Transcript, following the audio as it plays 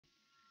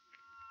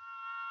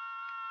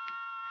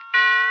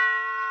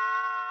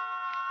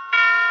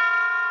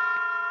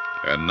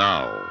And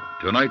now,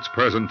 tonight's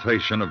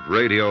presentation of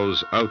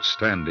radio's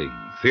outstanding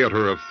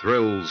theater of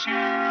thrills,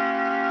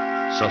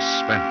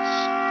 Suspense.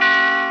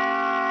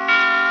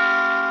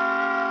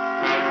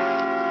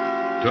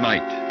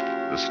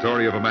 Tonight, the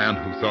story of a man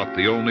who thought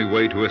the only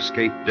way to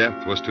escape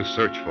death was to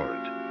search for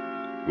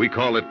it. We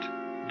call it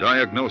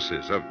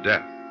Diagnosis of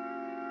Death.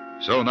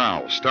 So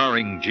now,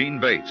 starring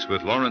Gene Bates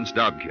with Lawrence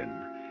Dobkin,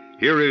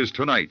 here is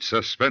tonight's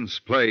suspense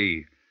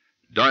play,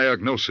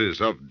 Diagnosis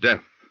of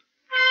Death.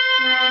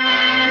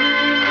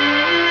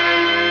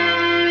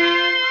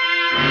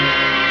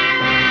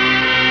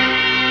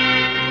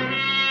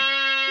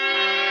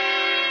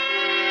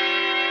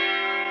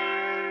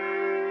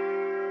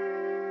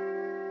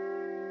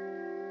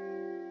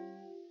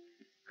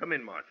 Come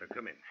in, Martha,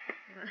 come in.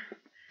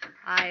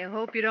 I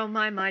hope you don't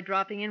mind my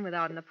dropping in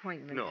without an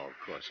appointment. No, of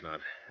course not.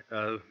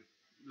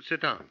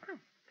 Sit down. Oh,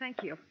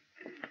 thank you.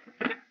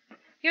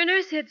 Your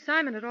nurse said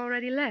Simon had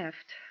already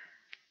left.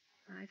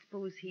 I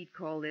suppose he'd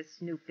call this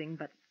snooping,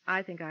 but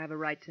I think I have a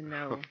right to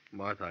know.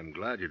 Martha, I'm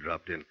glad you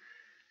dropped in.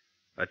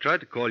 I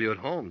tried to call you at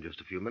home just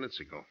a few minutes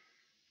ago.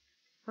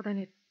 Well,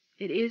 then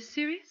it is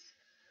serious?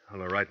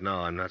 Well, right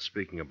now, I'm not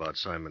speaking about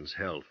Simon's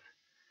health.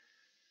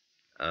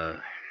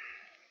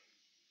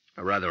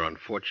 A rather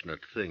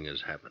unfortunate thing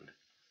has happened.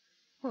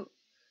 Well,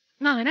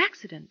 not an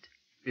accident.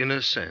 In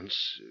a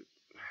sense.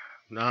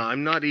 Now,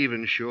 I'm not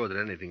even sure that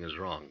anything is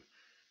wrong.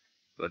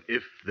 But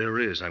if there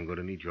is, I'm going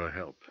to need your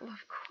help. Well,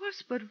 of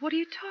course, but what are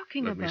you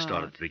talking about? Let me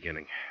start at the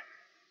beginning.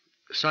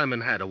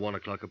 Simon had a 1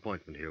 o'clock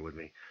appointment here with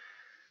me.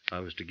 I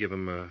was to give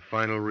him a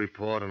final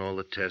report on all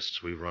the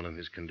tests we've run on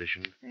his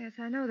condition. Yes,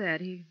 I know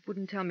that. He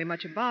wouldn't tell me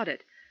much about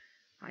it.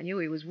 I knew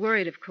he was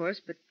worried, of course,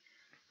 but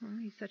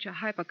he's such a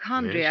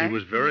hypochondriac. Yes, he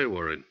was very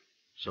worried.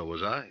 So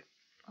was I.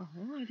 Oh,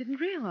 I didn't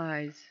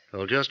realize.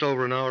 Well, just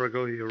over an hour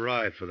ago, he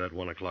arrived for that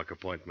 1 o'clock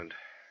appointment.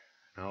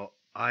 Now,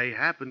 I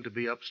happened to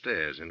be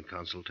upstairs in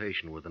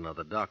consultation with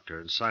another doctor,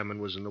 and Simon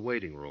was in the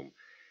waiting room.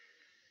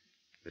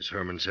 Miss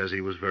Herman says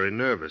he was very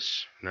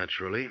nervous,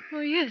 naturally.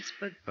 Oh, yes,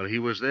 but... Well, he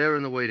was there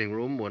in the waiting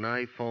room when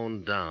I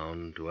phoned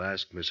down to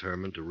ask Miss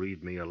Herman to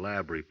read me a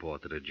lab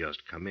report that had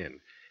just come in.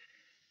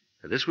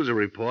 This was a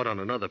report on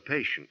another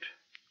patient,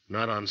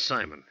 not on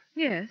Simon.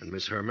 Yes. And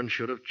Miss Herman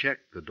should have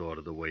checked the door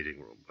to the waiting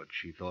room, but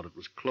she thought it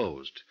was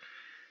closed.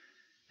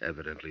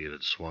 Evidently, it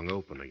had swung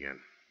open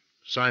again.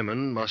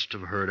 Simon must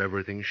have heard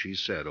everything she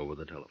said over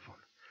the telephone.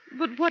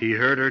 But what... He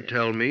heard her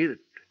tell me that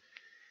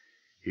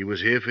he was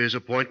here for his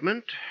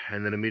appointment,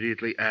 and then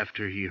immediately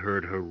after he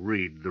heard her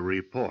read the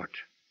report.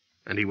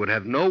 And he would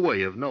have no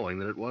way of knowing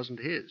that it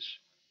wasn't his.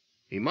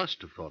 He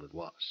must have thought it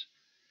was.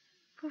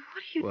 But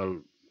what are you...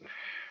 Well,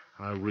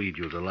 I'll read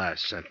you the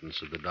last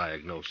sentence of the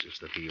diagnosis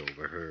that he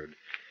overheard.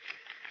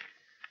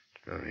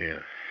 Oh,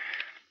 here.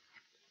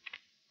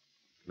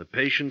 The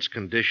patient's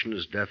condition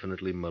is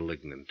definitely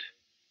malignant,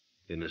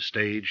 in a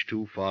stage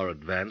too far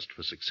advanced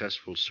for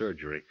successful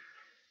surgery.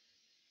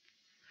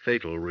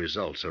 Fatal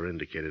results are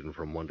indicated in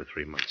from 1 to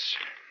 3 months.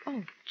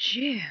 Oh,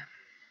 Jim.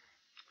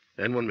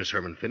 Then when Miss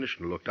Herman finished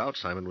and looked out,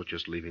 Simon was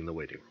just leaving the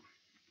waiting room.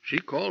 She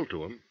called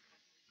to him,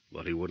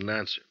 but he wouldn't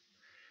answer.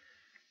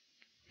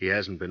 He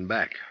hasn't been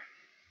back.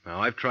 Now,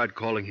 I've tried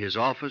calling his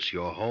office,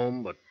 your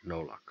home, but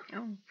no luck.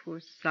 Oh, poor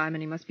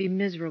Simon. He must be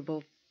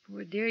miserable.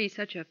 Poor dear, he's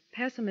such a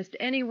pessimist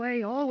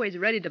anyway, always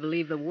ready to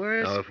believe the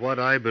worst. Now, if what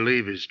I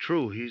believe is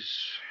true,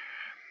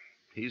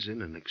 he's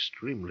in an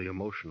extremely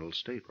emotional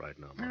state right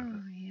now, Martha.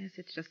 Oh, yes,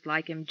 it's just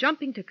like him,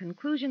 jumping to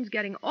conclusions,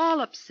 getting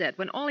all upset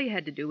when all he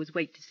had to do was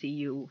wait to see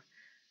you.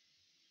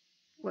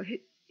 Well,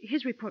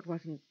 his report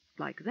wasn't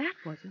like that,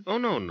 was it? Oh,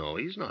 no,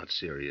 he's not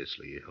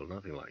seriously ill,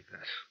 nothing like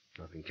that.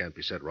 Nothing can't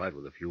be set right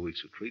with a few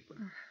weeks of treatment.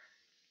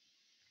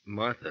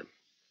 Martha,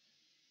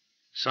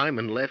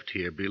 Simon left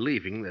here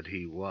believing that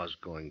he was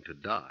going to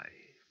die.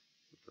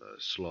 A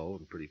slow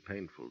and pretty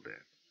painful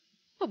death.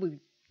 Well,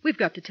 we've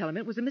got to tell him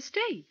it was a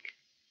mistake.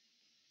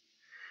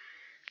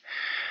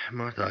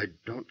 Martha, I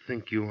don't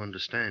think you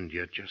understand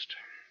yet just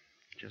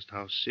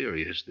how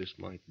serious this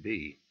might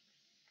be.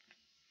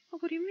 Well,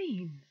 what do you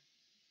mean?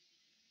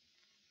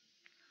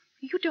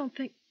 You don't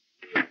think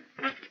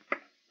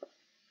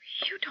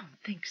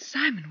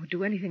Simon would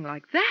do anything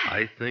like that?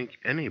 I think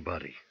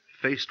anybody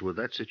faced with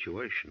that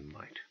situation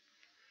might.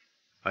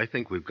 I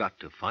think we've got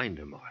to find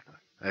him, Martha,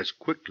 as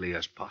quickly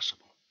as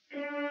possible.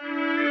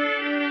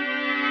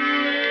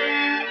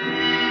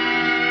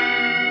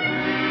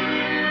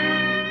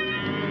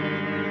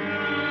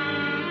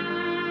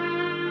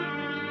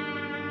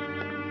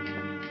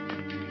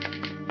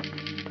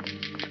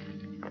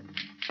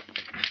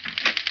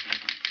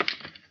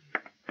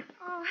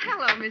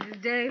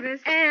 Mrs.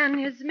 Davis. Anne,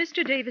 is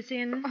Mr. Davis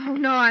in? Oh,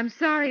 no, I'm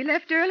sorry. He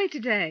left early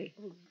today.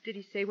 Well, did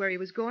he say where he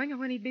was going or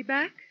when he'd be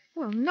back?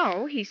 Well,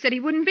 no. He said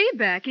he wouldn't be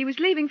back. He was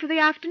leaving for the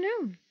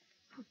afternoon.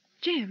 Oh,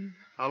 Jim.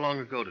 How long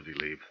ago did he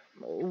leave?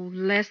 Oh,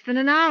 less than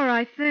an hour,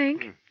 I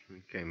think.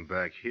 He came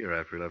back here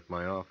after he left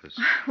my office.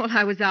 Well,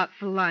 I was out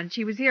for lunch.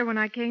 He was here when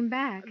I came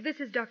back. This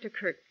is Dr.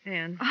 Kurt,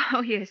 Anne.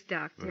 Oh, yes,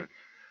 Doctor.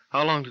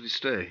 How long did he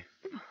stay?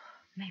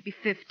 Maybe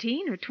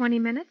 15 or 20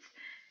 minutes.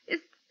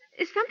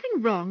 Is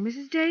something wrong,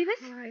 Mrs. Davis?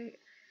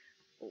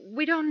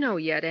 We don't know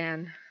yet,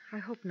 Anne. I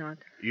hope not.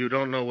 You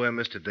don't know where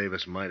Mr.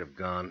 Davis might have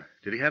gone.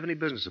 Did he have any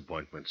business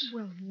appointments?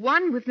 Well,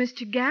 one with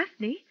Mr.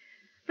 Gaffney,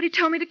 but he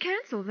told me to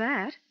cancel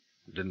that.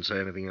 Didn't say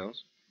anything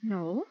else?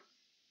 No.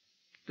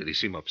 Did he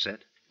seem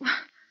upset? Well,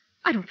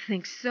 I don't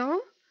think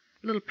so.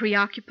 A little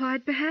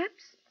preoccupied,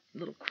 perhaps. A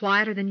little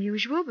quieter than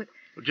usual, but...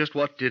 Well, just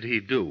what did he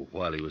do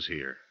while he was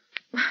here?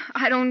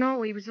 I don't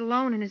know. He was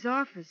alone in his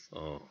office.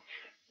 Oh.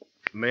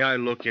 May I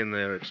look in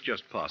there? It's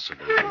just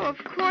possible. Oh, of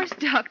course,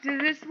 Doctor.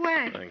 This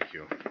way. Thank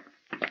you.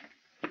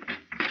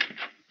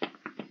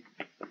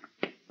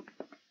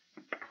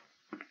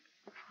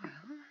 Well,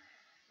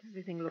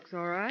 everything looks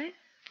all right.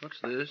 What's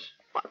this?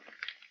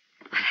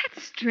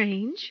 That's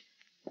strange.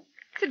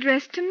 It's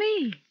addressed to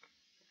me.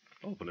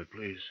 Open it,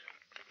 please.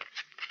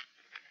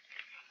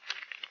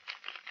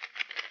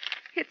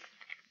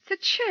 It's a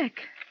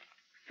check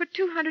for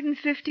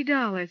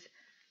 $250.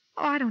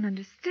 Oh, I don't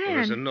understand. Well,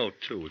 there's a note,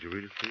 too. Would you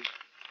read it, please?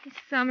 Miss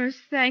Summers,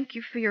 thank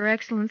you for your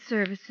excellent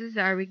services.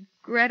 I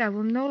regret I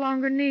will no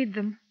longer need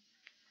them.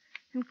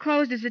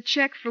 Enclosed is a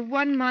check for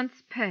 1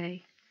 month's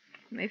pay.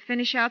 You may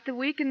finish out the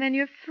week, and then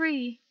you're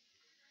free.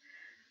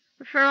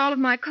 Refer all of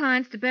my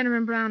clients to Benner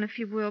 & Brown, if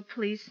you will,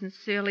 please.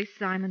 Sincerely,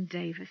 Simon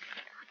Davis.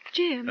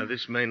 Jim. Now,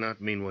 this may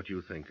not mean what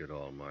you think at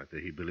all, Martha.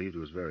 He believed he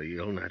was very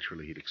ill.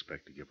 Naturally, he'd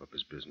expect to give up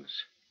his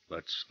business.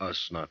 Let's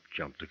us not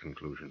jump to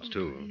conclusions,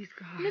 too. Please,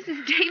 God.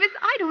 Mrs. Davis,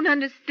 I don't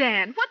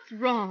understand. What's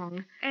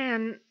wrong?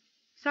 Anne,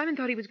 Simon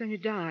thought he was going to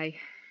die.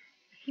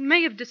 He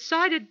may have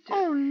decided to...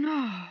 Oh,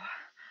 no.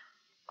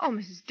 Oh,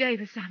 Mrs.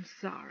 Davis, I'm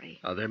sorry.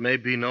 Now, there may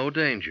be no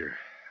danger.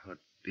 But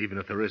even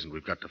if there isn't,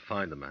 we've got to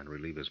find the man,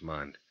 relieve his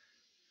mind.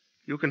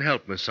 You can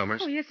help, Miss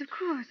Summers. Oh, yes, of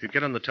course. If you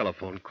get on the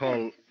telephone,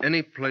 call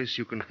any place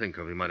you can think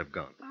of he might have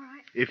gone. All right.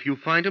 If you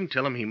find him,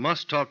 tell him he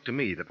must talk to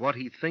me, that what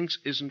he thinks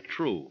isn't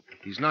true.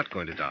 He's not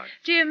going to die.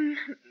 Jim,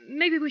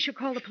 maybe we should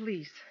call the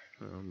police.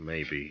 Well,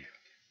 maybe.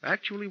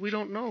 Actually, we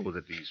don't know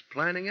that he's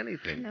planning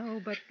anything. No,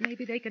 but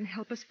maybe they can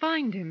help us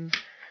find him.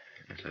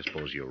 Yes, I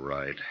suppose you're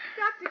right.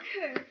 Dr.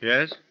 Kerr,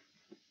 Yes?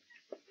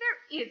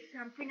 there is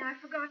something I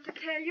forgot to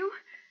tell you.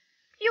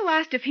 You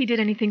asked if he did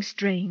anything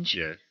strange.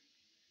 Yes.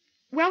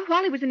 Well,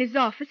 while he was in his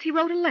office, he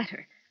wrote a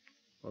letter.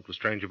 What was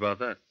strange about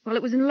that? Well,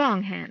 it was in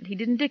longhand. He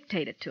didn't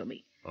dictate it to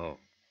me. Oh.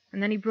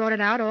 And then he brought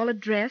it out all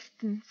addressed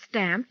and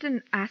stamped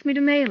and asked me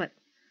to mail it.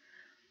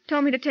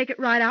 Told me to take it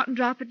right out and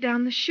drop it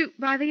down the chute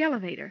by the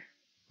elevator.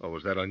 Oh,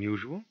 was that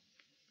unusual?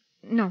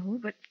 No,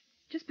 but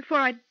just before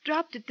I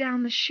dropped it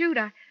down the chute,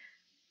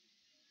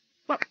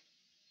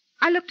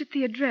 I looked at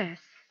the address.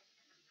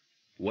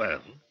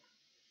 Well?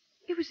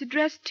 It was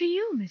addressed to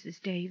you, Mrs.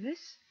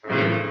 Davis.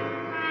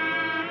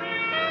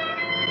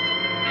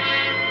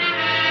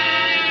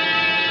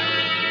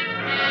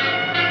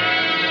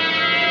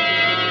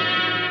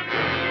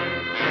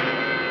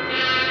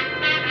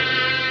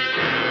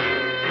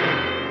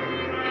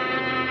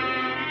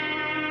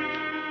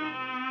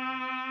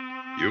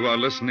 You are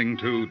listening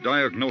to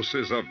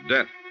Diagnosis of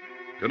Death,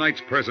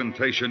 tonight's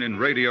presentation in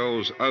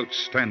radio's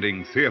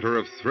outstanding theater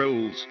of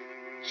thrills,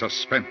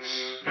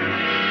 Suspense.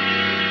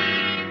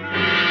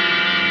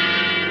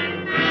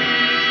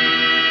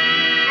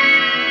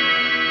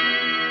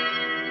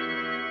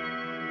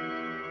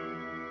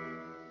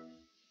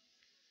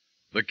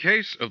 The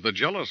Case of the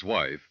Jealous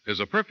Wife is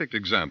a perfect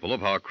example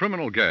of how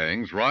criminal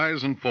gangs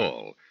rise and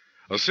fall.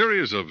 A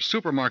series of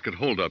supermarket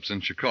holdups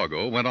in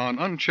Chicago went on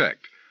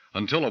unchecked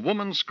until a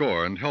woman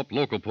scorned helped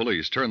local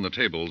police turn the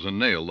tables and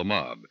nail the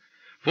mob.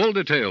 Full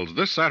details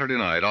this Saturday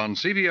night on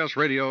CBS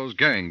Radio's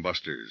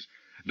Gangbusters.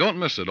 Don't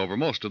miss it over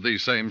most of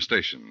these same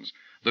stations.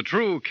 The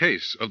True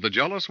Case of the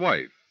Jealous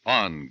Wife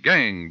on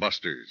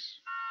Gangbusters.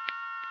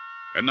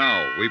 And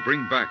now we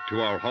bring back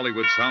to our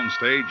Hollywood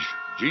soundstage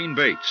Gene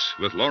Bates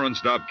with Lawrence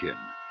Dobkin,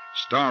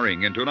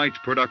 starring in tonight's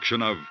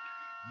production of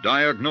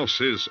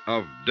Diagnosis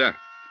of Death,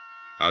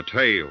 a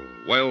tale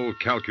well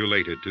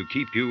calculated to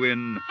keep you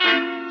in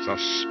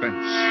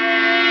suspense.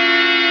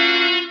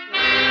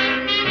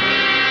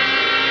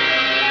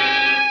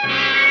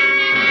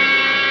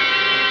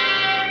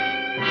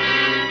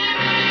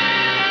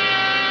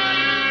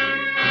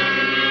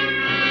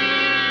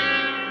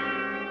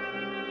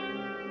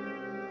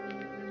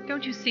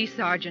 Don't you see,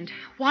 Sergeant?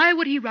 Why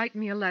would he write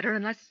me a letter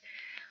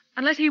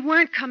unless he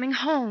weren't coming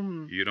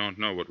home? You don't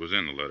know what was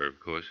in the letter, of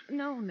course.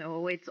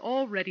 No, it's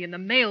already in the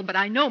mail, but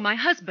I know my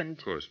husband.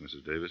 Of course,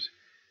 Mrs. Davis.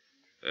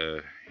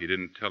 He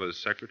didn't tell his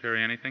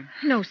secretary anything?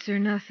 No, sir,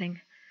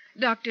 nothing.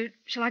 Doctor,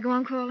 shall I go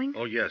on calling?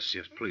 Oh, yes,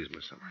 please,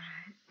 Miss Summers.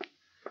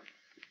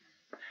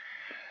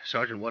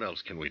 Sergeant, what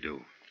else can we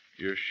do?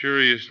 You're sure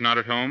he's not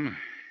at home?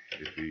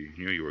 If he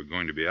knew you were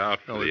going to be out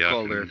for We the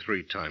called there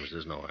afternoon... 3 times.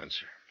 There's no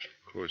answer.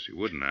 Of course, he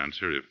wouldn't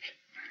answer if...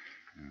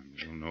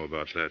 We'll know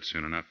about that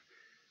soon enough.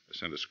 I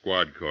sent a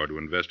squad car to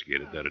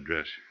investigate at that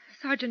address.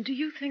 Sergeant, do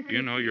you think...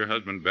 You know your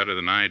husband better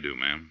than I do,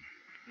 ma'am.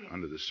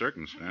 Under the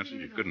circumstances,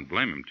 you couldn't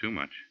blame him too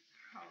much.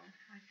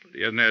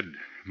 He hasn't had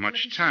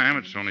much time.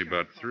 It's only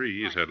about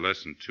 3. He's had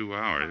less than 2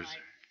 hours.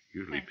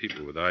 Usually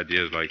people with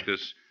ideas like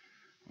this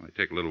Well, it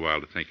take a little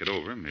while to think it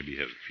over. Maybe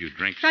have a few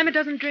drinks. Simon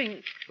doesn't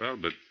drink. Well,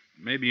 but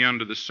maybe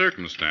under the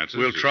circumstances...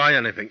 We'll try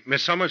anything.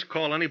 Miss Summers,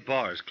 call any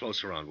bars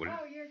close around, will you?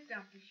 Oh, yes,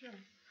 Doctor, sure.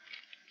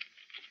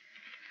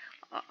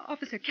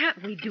 Officer,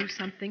 can't we do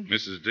something?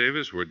 Mrs.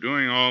 Davis, we're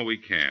doing all we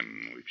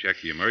can. We've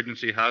checked the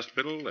emergency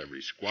hospital.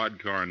 Every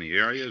squad car in the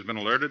area has been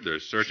alerted. They're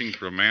searching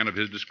for a man of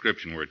his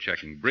description. We're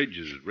checking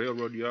bridges,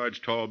 railroad yards,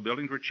 tall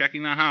buildings. We're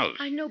checking the house.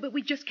 I know, but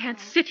we just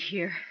can't sit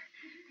here.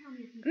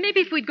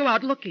 Maybe if we'd go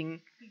out looking.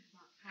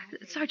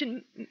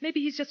 Sergeant, maybe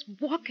he's just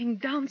walking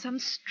down some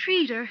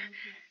street or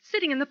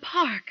sitting in the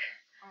park.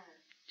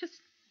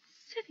 Just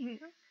sitting.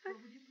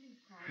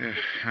 Yeah,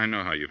 I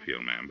know how you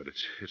feel, ma'am, but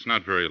it's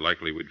not very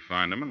likely we'd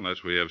find him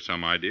unless we have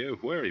some idea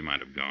of where he might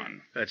have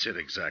gone. That's it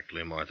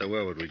exactly, Martha.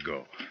 Where would we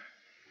go?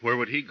 Where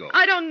would he go?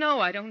 I don't know.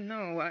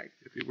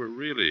 If he were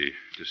really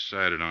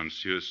decided on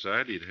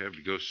suicide, he'd have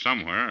to go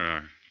somewhere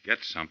or get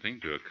something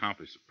to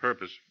accomplish the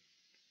purpose.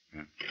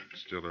 Yeah,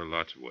 still, there are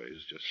lots of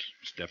ways. Just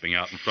stepping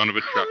out in front of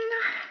a truck.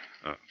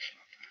 Oh, no.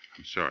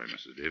 I'm sorry,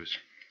 Mrs. Davis.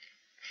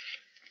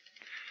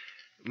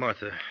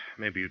 Martha,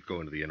 maybe you'd go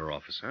into the inner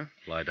office, huh?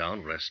 Lie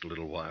down, rest a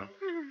little while.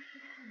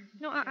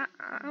 No,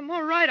 I'm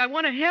all right. I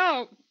want to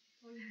help.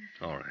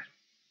 All right.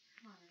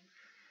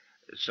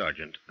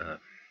 Sergeant,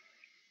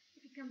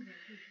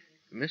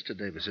 Mr.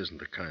 Davis isn't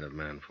the kind of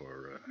man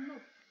for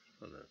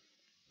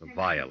the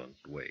violent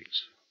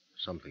ways.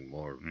 Something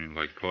more... You mean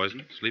like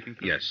poison? Sleeping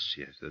pills?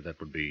 Yes, that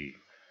would be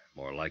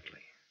more likely.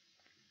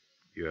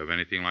 You have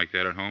anything like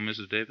that at home,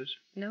 Mrs. Davis?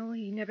 No,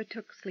 he never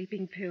took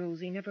sleeping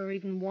pills. He never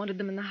even wanted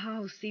them in the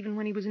house, even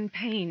when he was in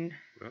pain.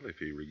 Well, if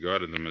he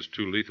regarded them as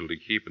too lethal to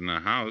keep in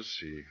the house,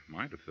 he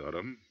might have thought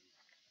of them.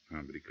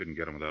 But he couldn't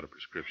get them without a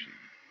prescription.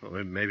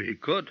 Well, maybe he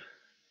could.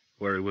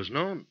 Where he was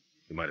known.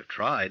 He might have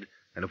tried.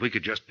 And if we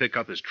could just pick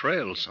up his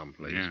trail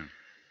someplace. Yeah.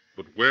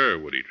 But where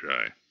would he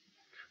try?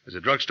 There's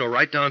a drugstore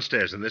right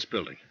downstairs in this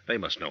building. They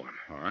must know him.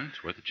 All right,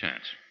 it's worth a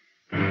chance.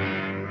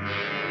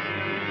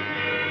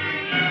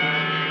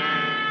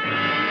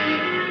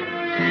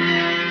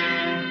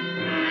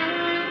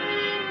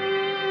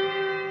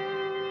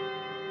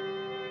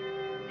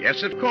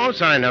 Yes, of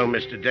course I know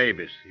Mr.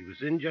 Davis. He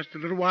was in just a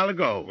little while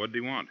ago. What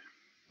did he want?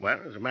 Well,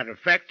 as a matter of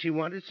fact, he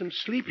wanted some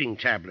sleeping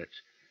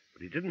tablets.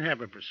 But he didn't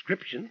have a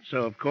prescription,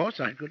 so of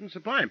course I couldn't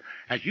supply him.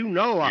 As you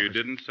know, officer... You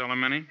didn't sell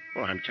him any?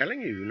 Well, I'm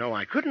telling you, you know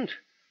I couldn't.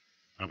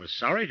 I was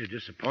sorry to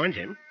disappoint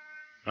him.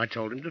 I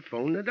told him to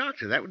phone the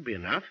doctor. That would be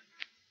enough.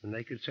 And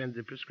they could send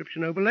the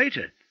prescription over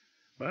later.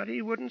 But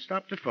he wouldn't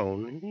stop to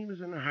phone. He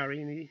was in a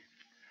hurry, and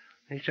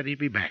he said he'd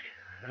be back.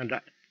 And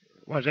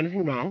was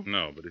anything wrong?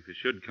 No, but if he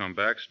should come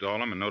back,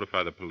 stall him and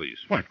notify the police.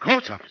 Why, of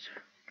course, officer.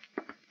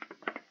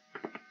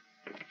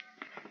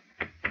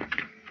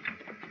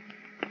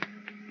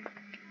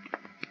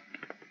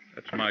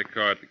 That's my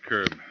car at the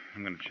curb.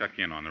 I'm going to check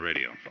in on the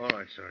radio. All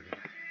right, Sergeant.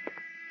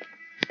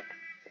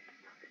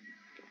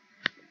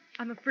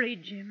 I'm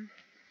afraid, Jim.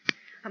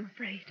 I'm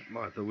afraid.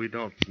 Martha, we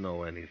don't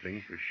know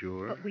anything for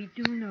sure. But we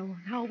do know.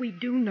 Now we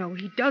do know.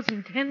 He does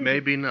intend...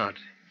 Maybe not.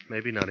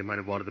 Maybe not. He might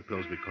have wanted the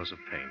pills because of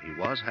pain. He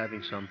was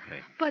having some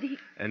pain. But he...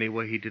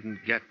 Anyway, he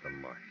didn't get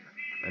them, Martha.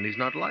 And he's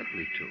not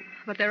likely to.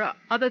 But there are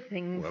other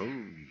things. Well,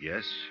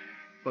 yes.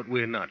 But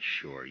we're not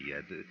sure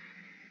yet.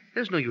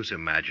 There's no use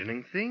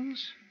imagining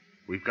things.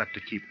 We've got to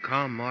keep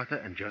calm,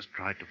 Martha, and just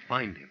try to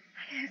find him.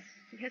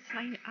 Yes,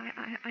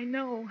 I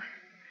know.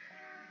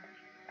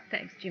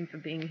 Thanks, Jim, for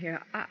being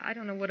here. I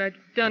don't know what I'd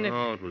done if...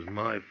 Oh, it was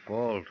my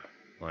fault.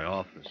 My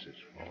office's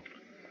fault.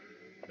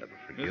 Never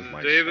forgive Mrs.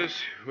 myself.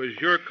 Davis, was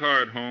your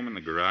car at home in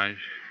the garage?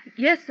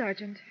 Yes,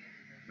 Sergeant.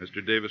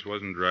 Mr. Davis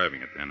wasn't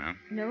driving it then, huh?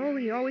 No,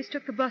 he always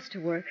took the bus to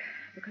work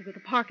because of the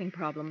parking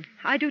problem.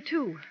 I do,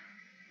 too.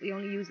 We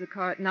only use the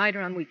car at night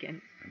or on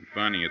weekends. And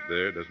finding it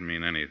there doesn't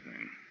mean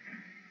anything.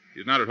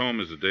 He's not at home,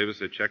 Mrs. Davis.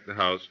 They checked the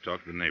house,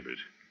 talked to the neighbors.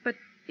 But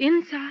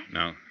inside?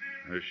 No,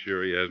 they're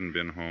sure he hasn't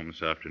been home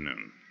this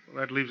afternoon.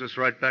 Well, that leaves us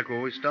right back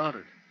where we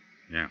started.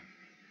 Yeah.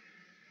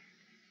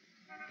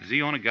 Does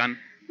he own a gun?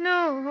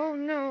 No, oh,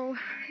 no.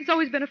 He's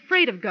always been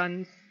afraid of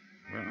guns.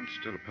 Well, it's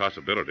still a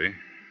possibility.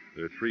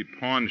 There are 3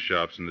 pawn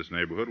shops in this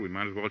neighborhood. We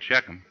might as well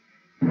check them.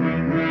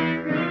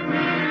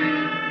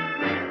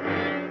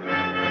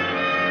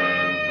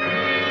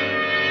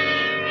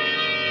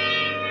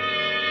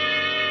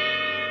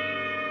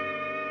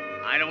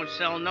 I don't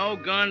sell no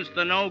guns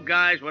to no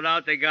guys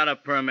without they got a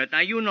permit. Now,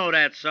 you know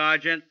that,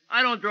 Sergeant.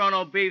 I don't draw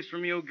no beefs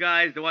from you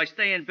guys. Do I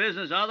stay in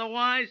business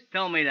otherwise?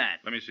 Tell me that.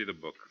 Let me see the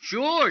book.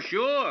 Sure.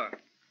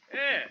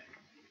 Here,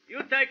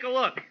 you take a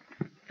look.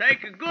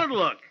 Take a good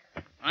look.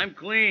 I'm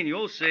clean,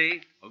 you'll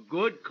see. A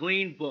good,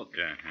 clean book.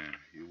 Yeah.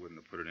 You wouldn't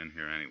have put it in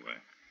here anyway.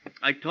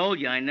 I told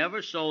you I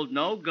never sold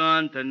no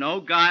gun to no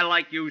guy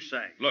like you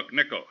say. Look,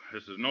 Nico,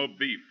 this is no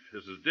beef.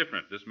 This is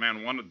different. This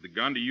man wanted the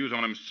gun to use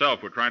on himself.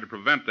 We're trying to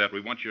prevent that.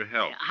 We want your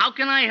help. How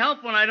can I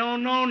help when I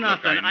don't know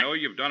nothing? Look, I know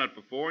you've done it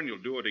before, and you'll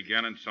do it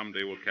again, and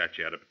someday we'll catch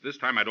you at it. But this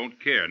time I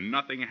don't care.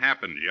 Nothing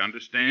happened. You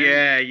understand?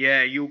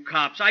 Yeah, you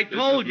cops. I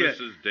told you. This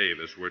is Mrs.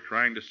 Davis. We're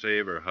trying to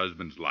save her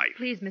husband's life.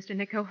 Please, Mr.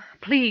 Nico,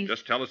 please.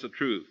 Just tell us the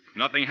truth.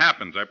 Nothing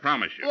happens, I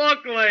promise you.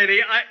 Look,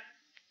 lady,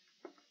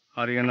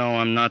 How do you know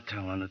I'm not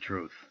telling the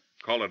truth?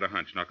 Call it a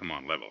hunch. Now, come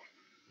on, level.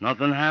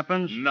 Nothing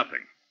happens?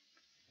 Nothing.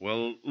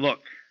 Well, look.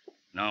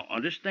 Now,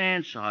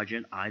 understand,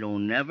 Sergeant, I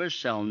don't never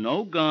sell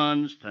no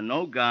guns to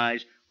no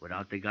guys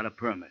without they got a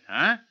permit,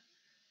 huh?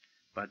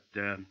 But,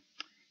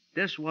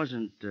 this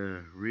wasn't,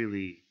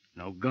 really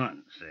no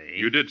gun, see?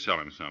 You did sell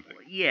him something.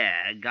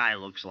 Yeah, a guy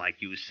looks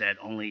like you said,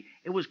 only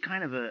it was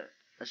kind of a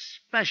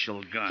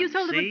special gun, You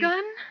sold him see? a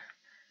gun?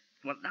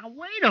 Well, now,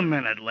 wait a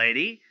minute,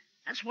 lady.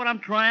 That's what I'm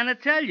trying to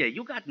tell you.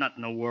 You got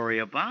nothing to worry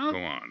about.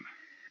 Go on.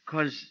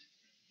 'Cause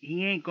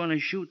he ain't gonna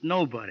shoot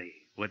nobody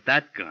with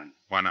that gun.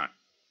 Why not?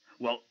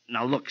 Well,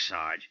 now look,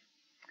 Sarge.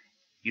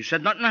 You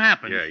said nothing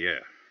happened. Yeah.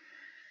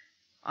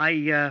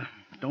 I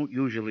don't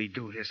usually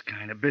do this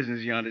kind of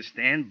business, you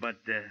understand, but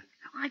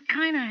I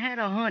kind of had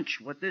a hunch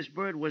what this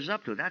bird was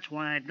up to. That's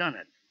why I done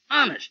it.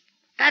 Honest.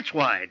 That's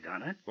why I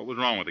done it. What was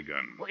wrong with the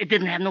gun? Well, it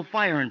didn't have no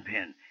firing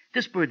pin.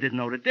 This bird didn't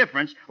know the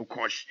difference. Of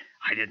course,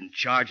 I didn't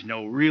charge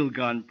no real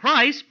gun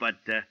price, but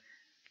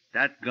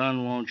that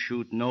gun won't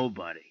shoot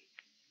nobody.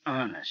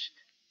 Honest.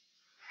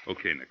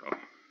 Okay, Nico.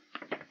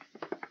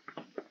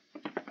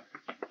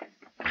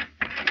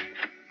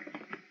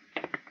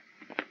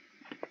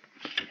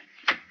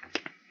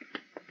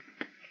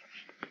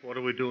 What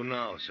do we do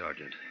now,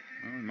 Sergeant?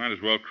 Well, we might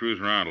as well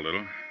cruise around a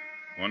little.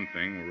 One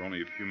thing, we're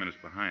only a few minutes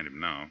behind him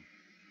now.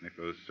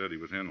 Nico said he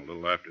was in a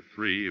little after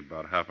 3,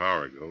 about a half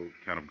hour ago.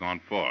 Can't have gone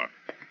far.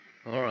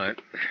 All right.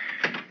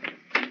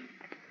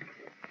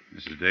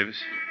 Mrs. Davis?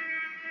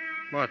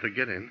 Martha,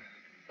 get in.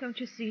 Don't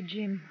you see,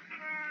 Jim?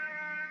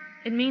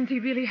 It means he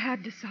really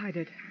had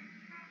decided.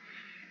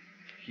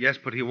 Yes,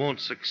 but he won't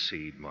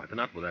succeed, Martha,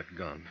 not with that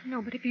gun.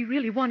 No, but if he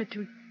really wanted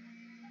to...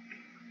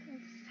 Oh,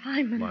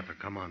 Simon. Martha,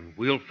 come on.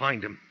 We'll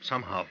find him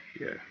somehow.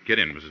 Yeah. Get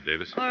in, Mrs.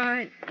 Davis. All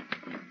right.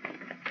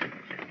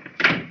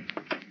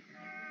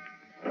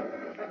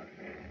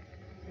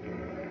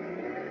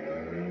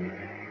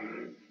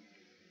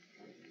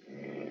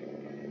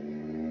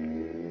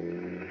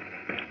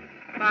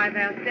 Five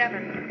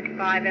L7,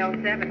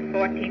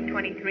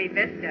 1423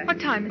 Vista. What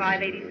time is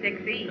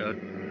it?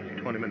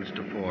 586E. 20 minutes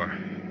to 4.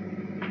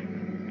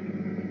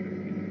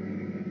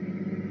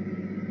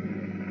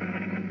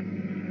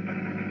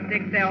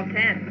 Six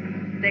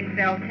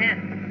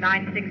L10,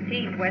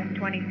 916 West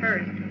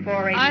 21st,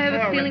 484 I have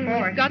a feeling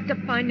report. we've got to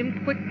find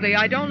him quickly.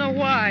 I don't know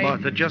why.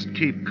 Martha, just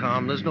keep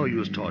calm. There's no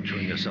use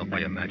torturing yourself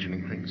by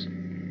imagining things.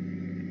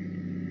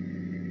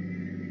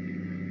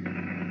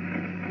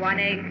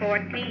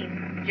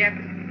 1814,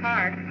 Jefferson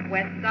Park,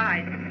 West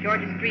Side,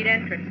 Georgia Street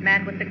entrance,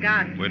 man with the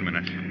gun. Wait a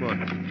minute. What?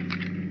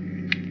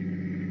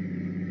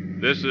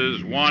 This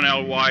is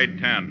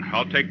 1LY10.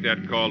 I'll take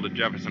that call to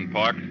Jefferson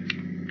Park.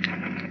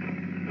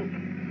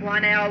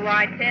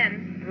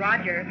 1LY10,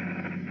 Roger.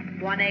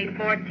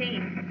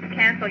 1814,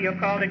 cancel your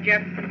call to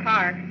Jefferson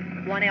Park.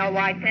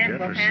 1LY10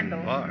 will handle.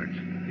 Jefferson Park.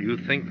 Do you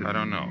think that... I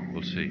don't know.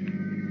 We'll see.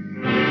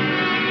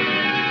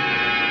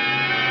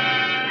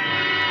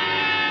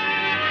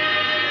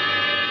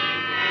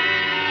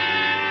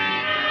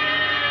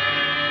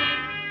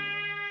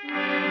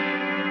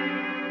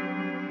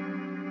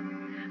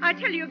 I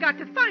tell you got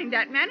to find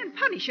that man and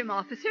punish him,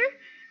 officer.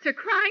 It's a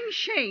crying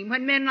shame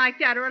when men like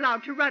that are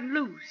allowed to run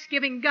loose,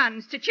 giving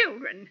guns to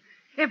children.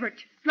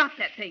 Everett, drop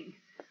that thing.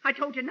 I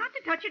told you not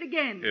to touch it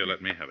again. Here,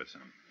 let me have it,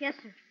 son. Yes,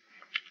 sir.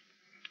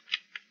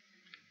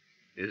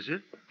 Is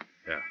it?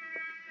 Yeah.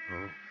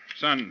 Oh.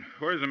 Son,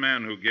 where's the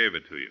man who gave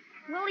it to you?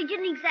 Well, he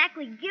didn't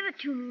exactly give it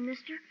to me,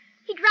 mister.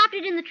 He dropped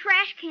it in the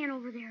trash can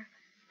over there.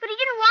 But he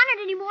didn't want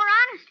it anymore,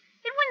 honest.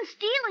 It wasn't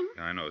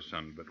stealing. I know,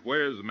 son, but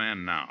where's the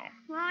man now?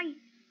 Well,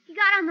 he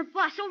got on the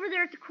bus over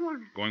there at the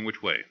corner. Going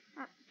which way?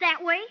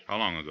 That way? How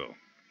long ago?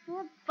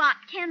 Well, about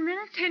 10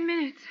 minutes. 10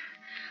 minutes.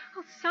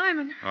 Oh,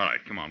 Simon. All right,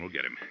 come on, we'll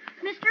get him.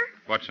 Mister,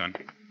 What, son?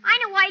 I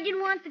know why he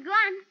didn't want the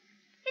gun.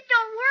 It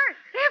don't work.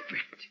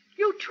 Everett,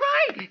 you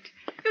tried it.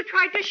 You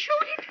tried to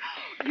shoot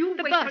it. You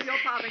The wait bus. till your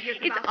father hears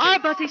It's about our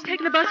this. bus. He's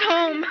taking the bus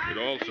home. It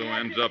also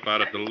ends up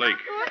out at the lake.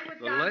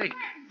 The lake.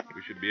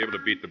 We should be able to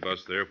beat the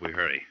bus there if we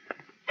hurry.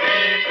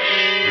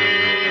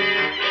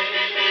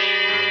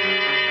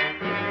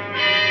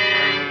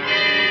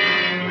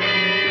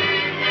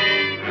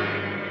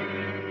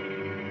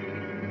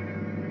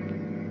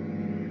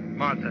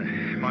 Martha,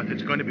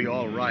 it's going to be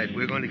all right.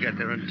 We're going to get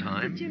there in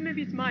time. Jim,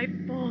 maybe it's my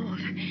fault.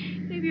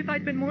 Maybe if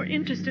I'd been more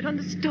interested,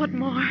 understood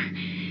more.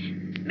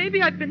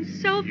 Maybe I've been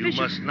selfish.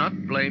 You must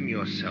not blame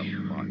yourself,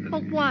 Martha.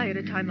 Well, why at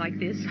a time like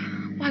this?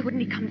 Why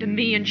wouldn't he come to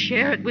me and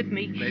share it with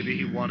me? Maybe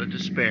he wanted to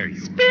spare you.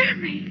 Spare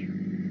me?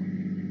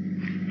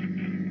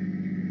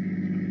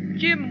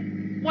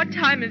 Jim, what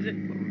time is it?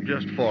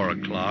 just 4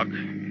 o'clock.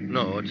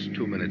 No, it's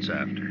 2 minutes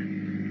after.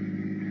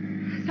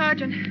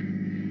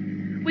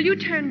 Sergeant, will you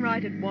turn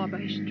right at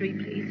Wabash Street,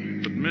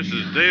 please? But,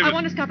 Mrs. Davis... I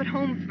want to stop at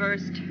home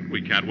first.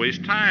 We can't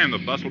waste time. The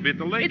bus will be at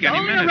the lake It's any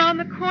only minute. around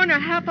the corner,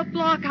 half a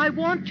block. I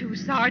want to,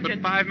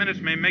 Sergeant. But 5 minutes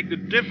may make the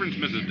difference,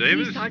 Mrs.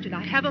 Davis. Please, Sergeant,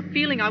 I have a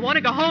feeling I want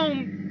to go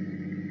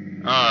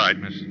home. All right,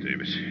 Mrs.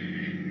 Davis.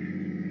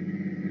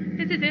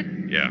 This is it.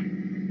 Yeah.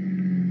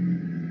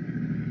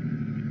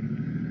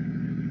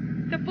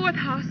 The fourth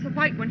house, the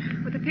white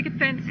one, with the picket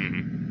fence.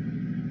 Mm-hmm.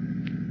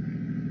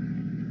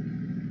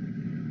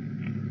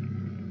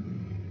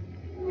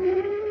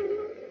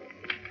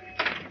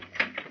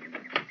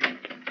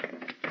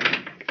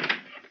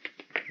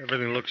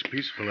 Everything looks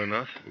peaceful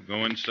enough. We'll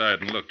go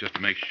inside and look just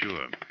to make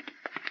sure.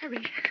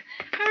 Hurry,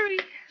 hurry.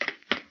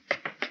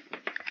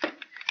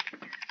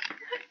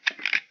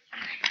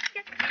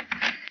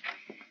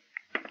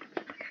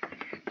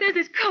 There's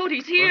his coat.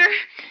 He's here.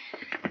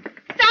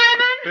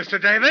 Simon!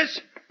 Mr. Davis?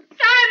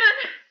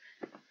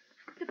 Simon!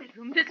 The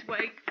bedroom, this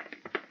way.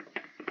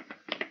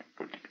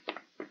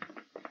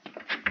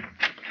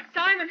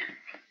 Simon!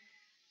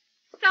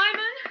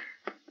 Simon!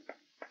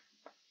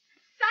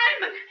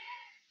 Simon!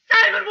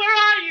 Simon, where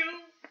are you?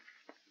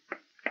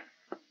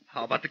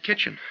 How about the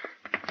kitchen?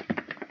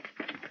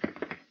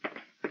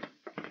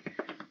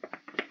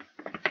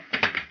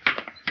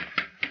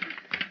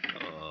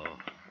 Oh.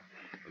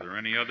 Are there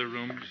any other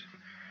rooms?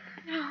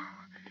 No.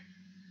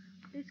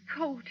 His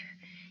coat.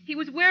 He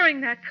was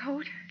wearing that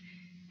coat.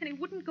 And he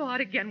wouldn't go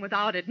out again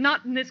without it.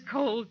 Not in this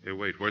cold. Hey,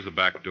 wait. Where's the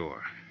back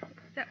door?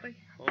 That way.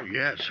 Oh,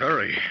 yes,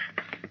 hurry.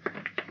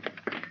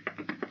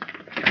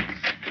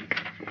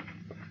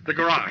 The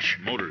garage.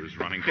 Motor is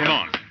running. Come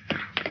on.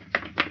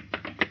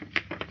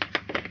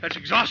 That's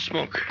exhaust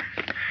smoke.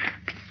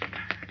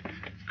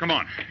 Come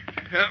on.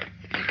 Yeah.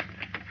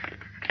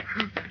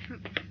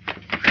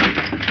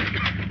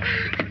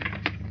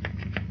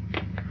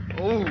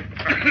 Oh.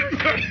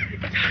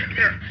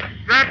 Here,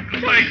 grab the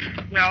leg.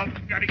 Well,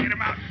 gotta get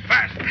him out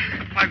fast.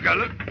 I've got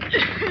it.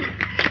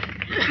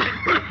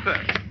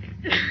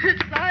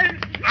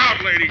 Simon!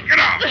 Out, lady. Get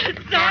out.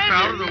 Knock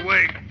out of the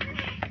way.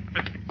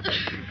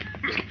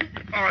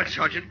 All right,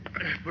 Sergeant.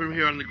 Put him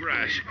here on the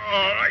grass.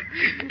 All right.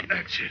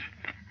 That's it.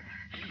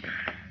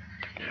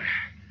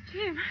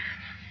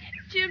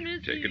 Jim,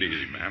 is Take it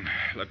easy, ma'am.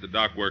 Let the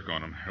doc work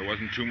on him. There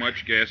wasn't too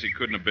much gas. He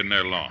couldn't have been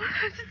there long.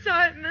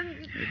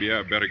 Simon. Maybe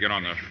I better get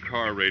on the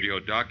car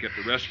radio, Doc. Get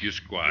the rescue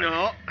squad.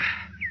 No.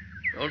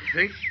 Don't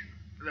think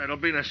that'll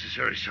be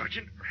necessary,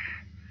 Sergeant.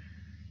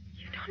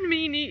 You don't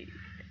mean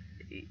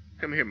he...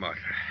 Come here, Martha.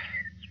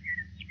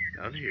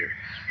 Down here.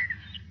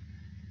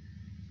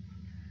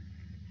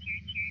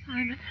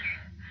 Simon.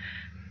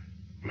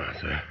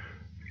 Martha,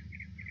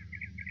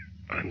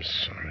 I'm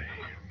sorry.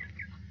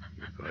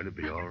 You're going to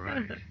be all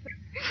right.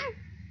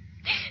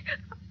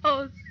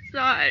 Oh,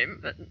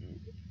 Simon.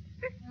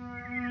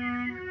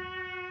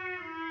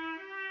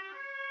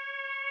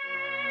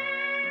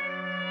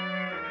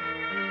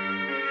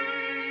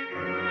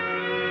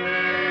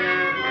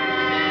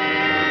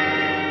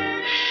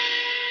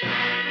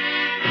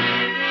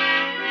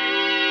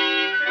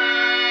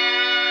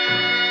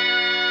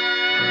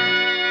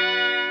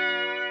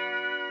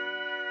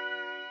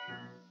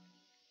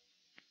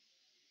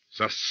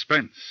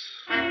 Suspense,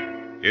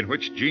 in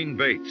which Jean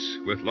Bates,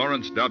 with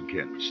Lawrence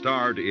Dobkin,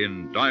 starred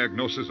in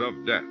Diagnosis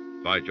of Death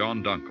by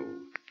John Dunkel.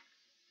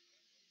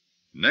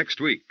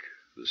 Next week,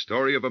 the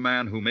story of a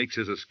man who makes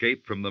his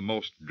escape from the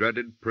most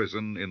dreaded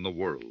prison in the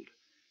world.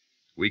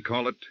 We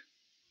call it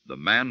The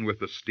Man with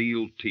the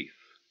Steel Teeth.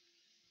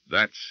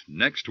 That's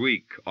next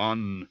week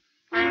on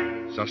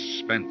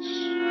Suspense.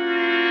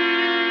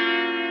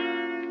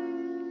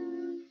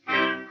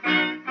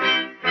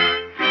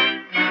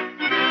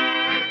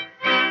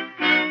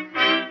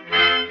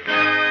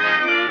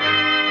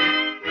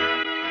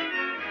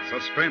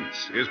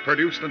 Suspense is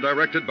produced and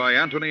directed by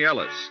Anthony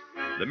Ellis.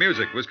 The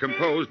music was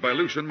composed by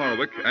Lucien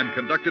Morawick and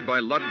conducted by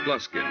Lud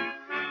Gluskin.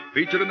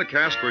 Featured in the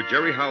cast were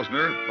Jerry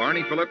Hausner,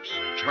 Barney Phillips,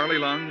 Charlie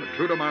Lung,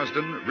 Trude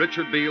Marsden,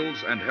 Richard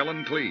Beals, and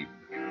Helen Cleve.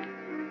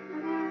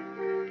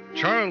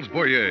 Charles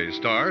Boyer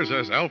stars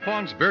as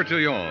Alphonse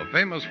Bertillon,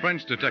 famous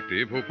French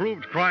detective who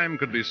proved crime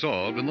could be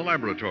solved in the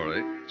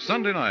laboratory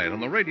Sunday night on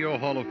the Radio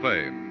Hall of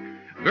Fame.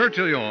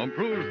 Bertillon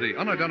proves the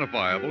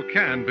unidentifiable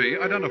can be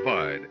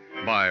identified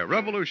by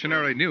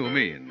revolutionary new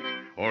means,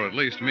 or at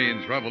least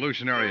means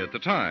revolutionary at the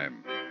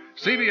time.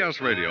 CBS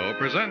Radio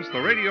presents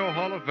the Radio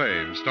Hall of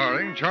Fame,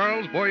 starring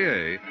Charles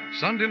Boyer,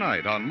 Sunday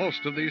night on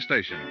most of these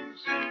stations.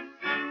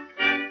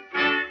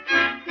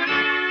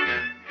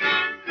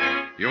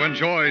 You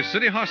enjoy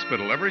City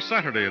Hospital every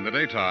Saturday in the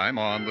daytime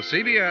on the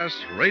CBS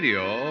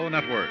Radio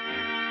Network.